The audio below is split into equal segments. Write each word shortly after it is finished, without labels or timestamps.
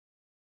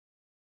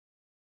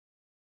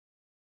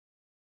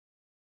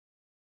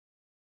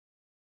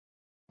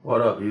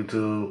What up,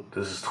 YouTube?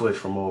 This is Twitch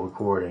from More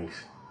Recordings.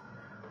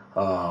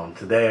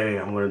 Today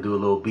I'm going to do a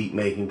little beat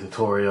making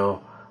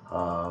tutorial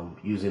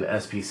using the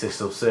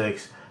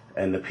Sp606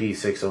 and the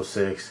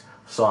P606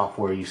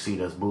 software you see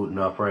that's booting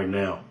up right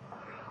now.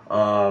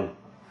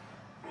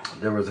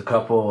 There was a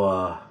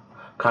couple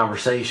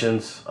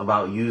conversations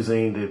about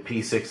using the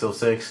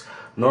P606.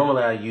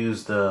 Normally I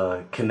use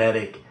the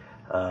Kinetic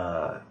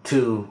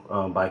 2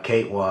 by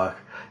Cakewalk.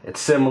 It's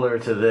similar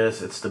to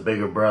this. It's the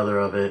bigger brother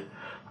of it.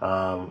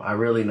 I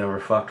really never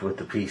fucked with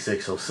the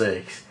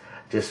P606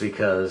 just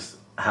because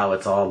how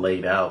it's all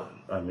laid out.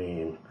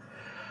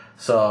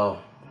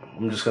 So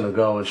I'm just gonna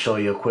go and show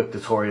you a quick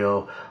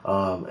tutorial.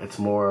 It's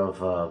more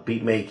of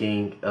beat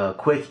making, a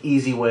quick,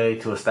 easy way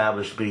to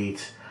establish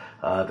beats.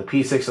 The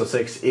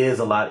P606 is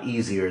a lot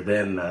easier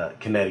than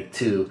Kinetic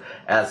 2,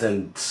 as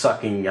in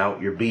sucking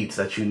out your beats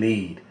that you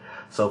need.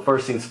 So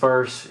first things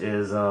first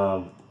is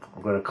I'm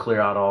gonna clear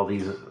out all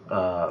these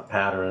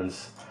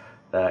patterns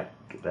that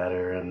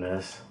are in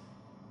this.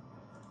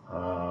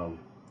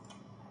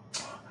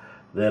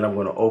 Then I'm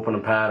going to open a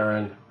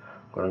pattern.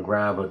 I'm going to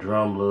grab a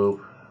drum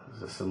loop.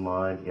 Is this in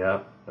mine?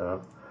 Yep.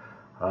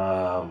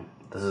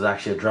 This is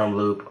actually a drum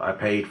loop I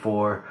paid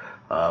for.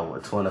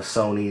 It's one of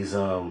Sony's,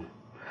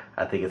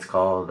 I think it's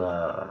called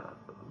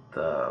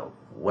the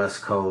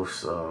West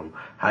Coast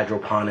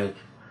Hydroponic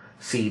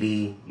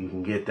CD. You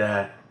can get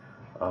that.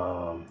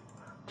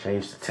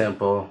 Change the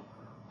tempo.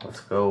 Let's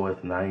go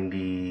with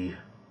 90.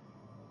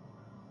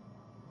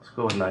 Let's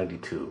go with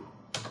 92.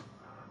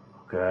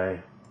 Okay.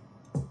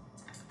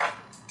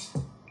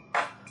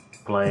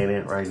 Playing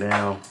it right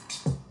now.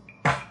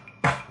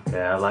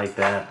 Okay, I like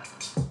that.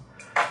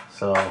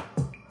 So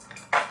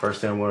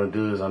first thing I'm going to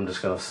do is I'm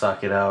just going to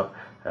suck it out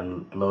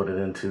and load it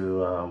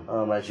into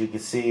as you can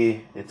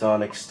see, it's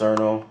on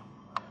external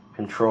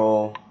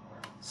control.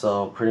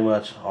 So pretty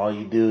much all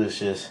you do is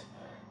just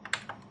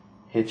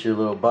hit your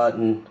little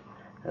button.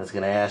 It's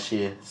going to ask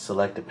you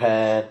select a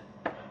pad.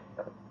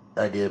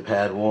 I did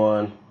pad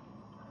 1.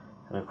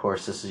 And of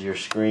course this is your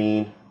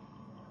screen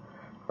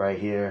right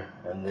here,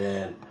 and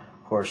then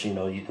of course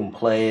you can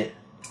play it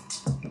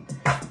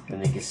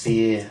and you can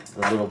see it,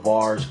 the little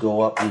bars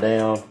go up and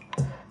down.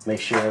 Make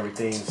sure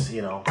everything's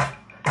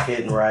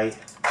hitting right.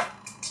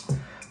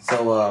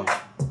 So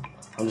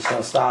I'm just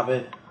gonna stop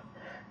it.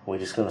 We're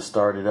just gonna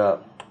start it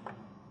up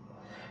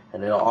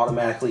and it'll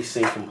automatically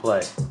sync and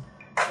play,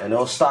 and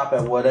it'll stop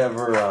at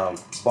whatever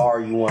bar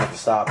you want it to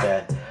stop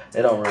at.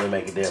 It don't really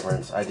make a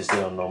difference. I just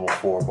did a normal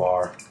 4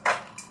 bar,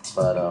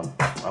 but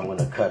I'm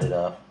gonna cut it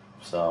up,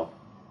 so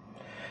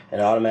it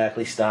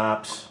automatically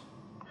stops.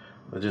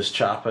 We'll just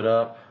chop it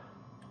up.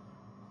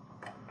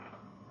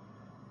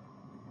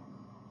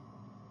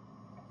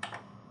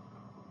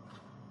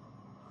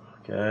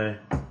 Okay.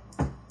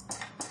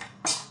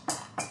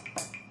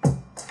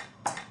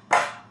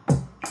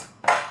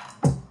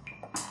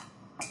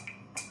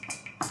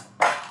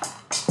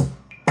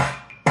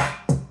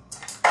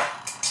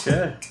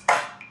 Okay.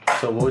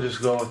 So we'll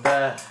just go with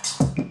that.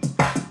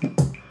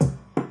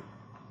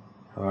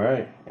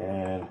 Alright,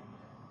 and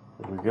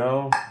here we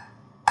go.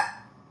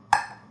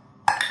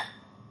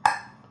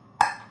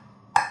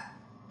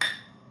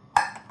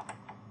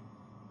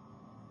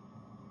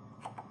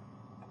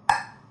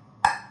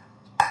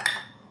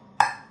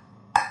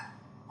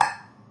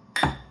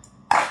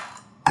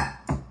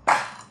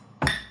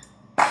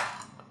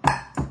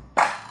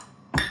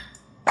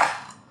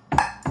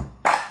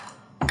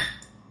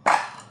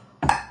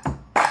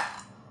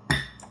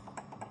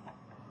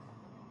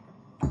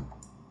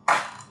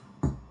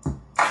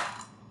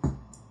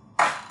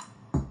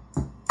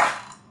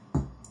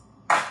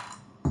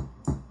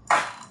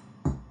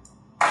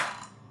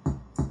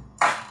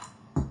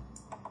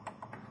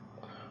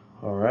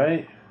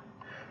 Alright,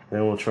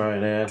 then we'll try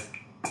and add.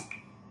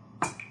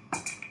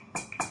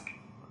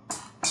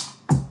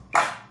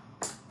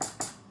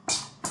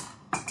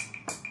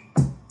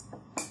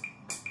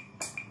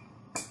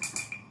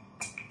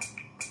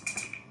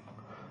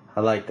 I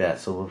like that,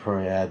 so we'll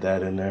probably add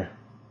that in there.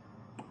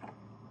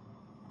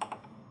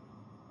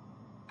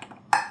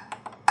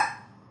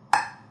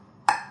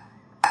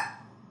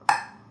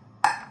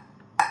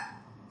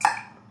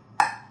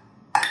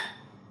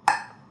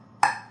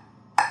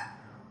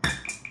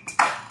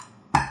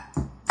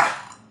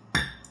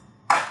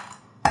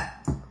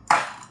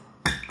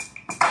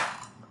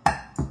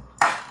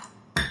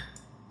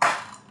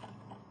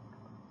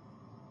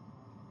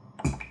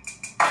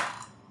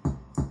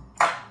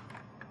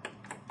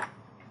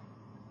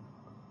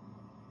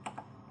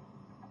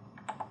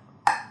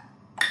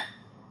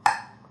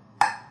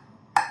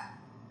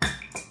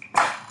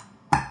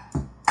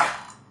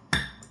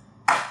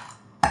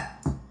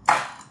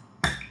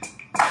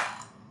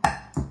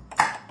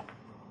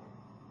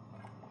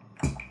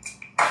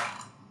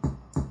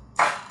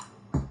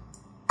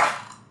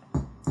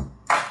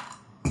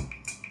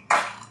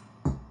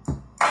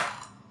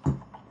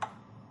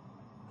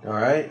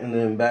 Alright, and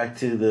then back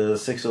to the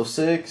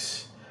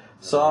 606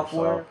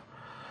 software,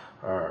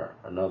 or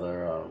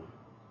another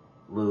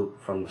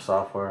loop from the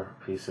software,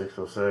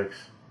 P606.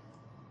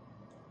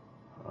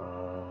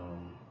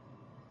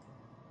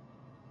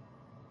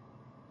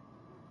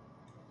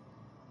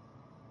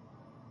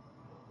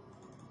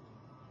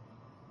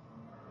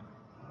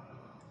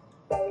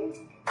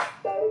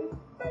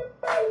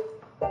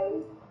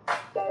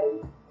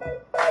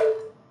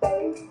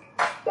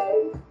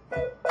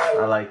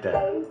 I like that.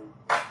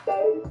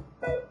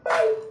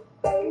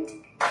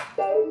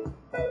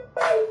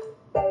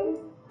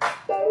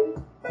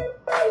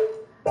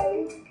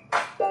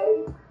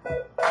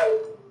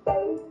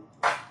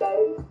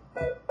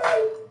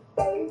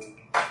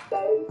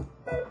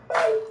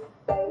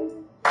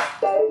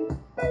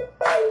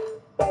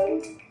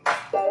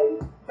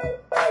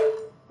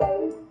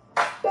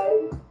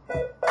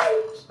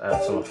 Let's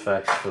add some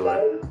effects to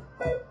it.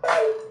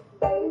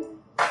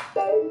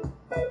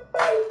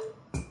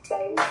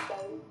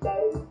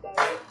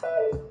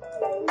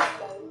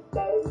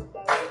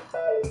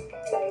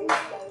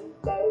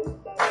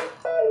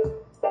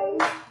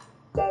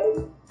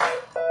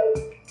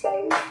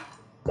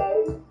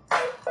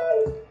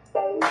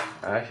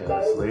 Actually,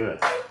 let's leave it.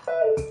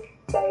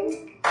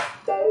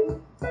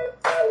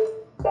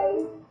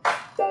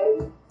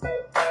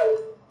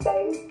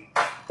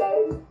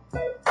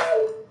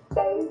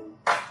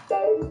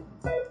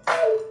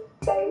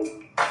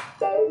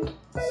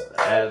 Let's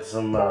add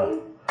some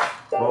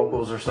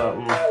vocals or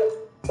something.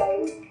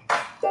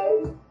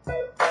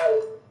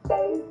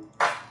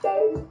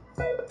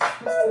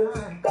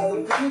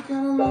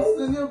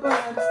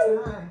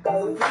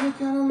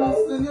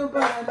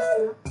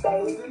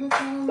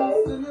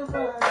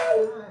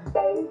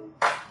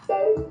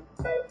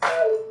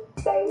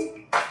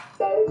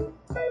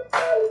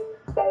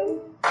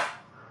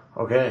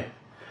 Okay,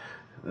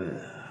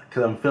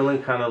 because I'm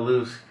feeling kind of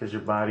loose because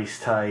your body's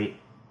tight.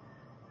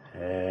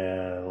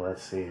 And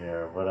let's see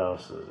here, what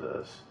else is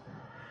this?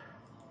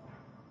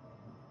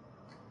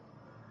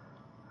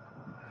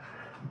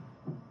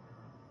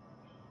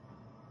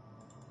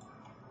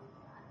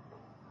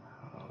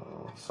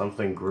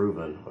 Something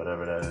grooving,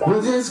 whatever that is.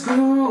 We're just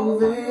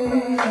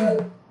grooving.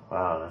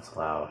 Wow, that's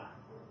loud.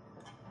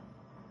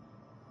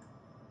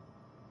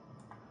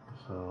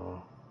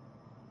 So.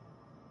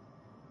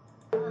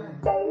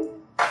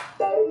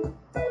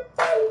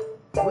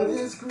 We're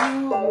just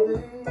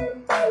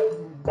grooving.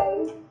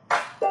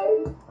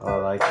 I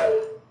like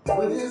that.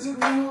 We're just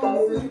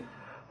grooving.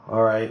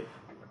 All right,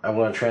 I'm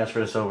going to transfer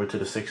this over to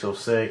the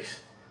 606.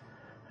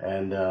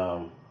 And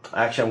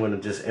actually, I'm going to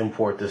just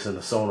import this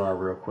into Sonar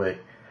real quick.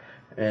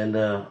 And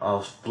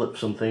I'll flip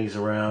some things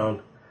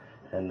around,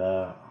 and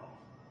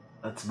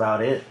that's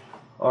about it.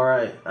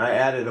 Alright, I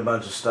added a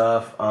bunch of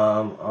stuff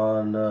on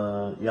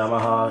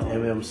Yamaha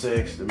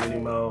MM6, the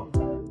Minimo.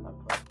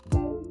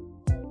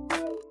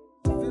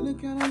 Feeling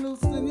kinda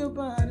loose in your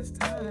body's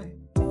tight.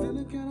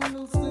 Feeling kinda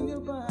loose in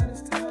your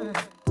body's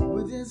tight.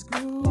 We're just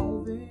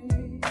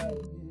grooving.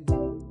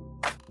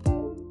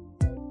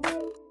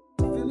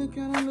 Feeling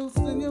kinda loose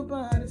in your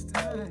body's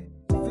tight.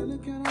 Feeling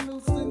kinda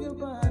loose in your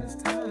body's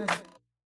tight.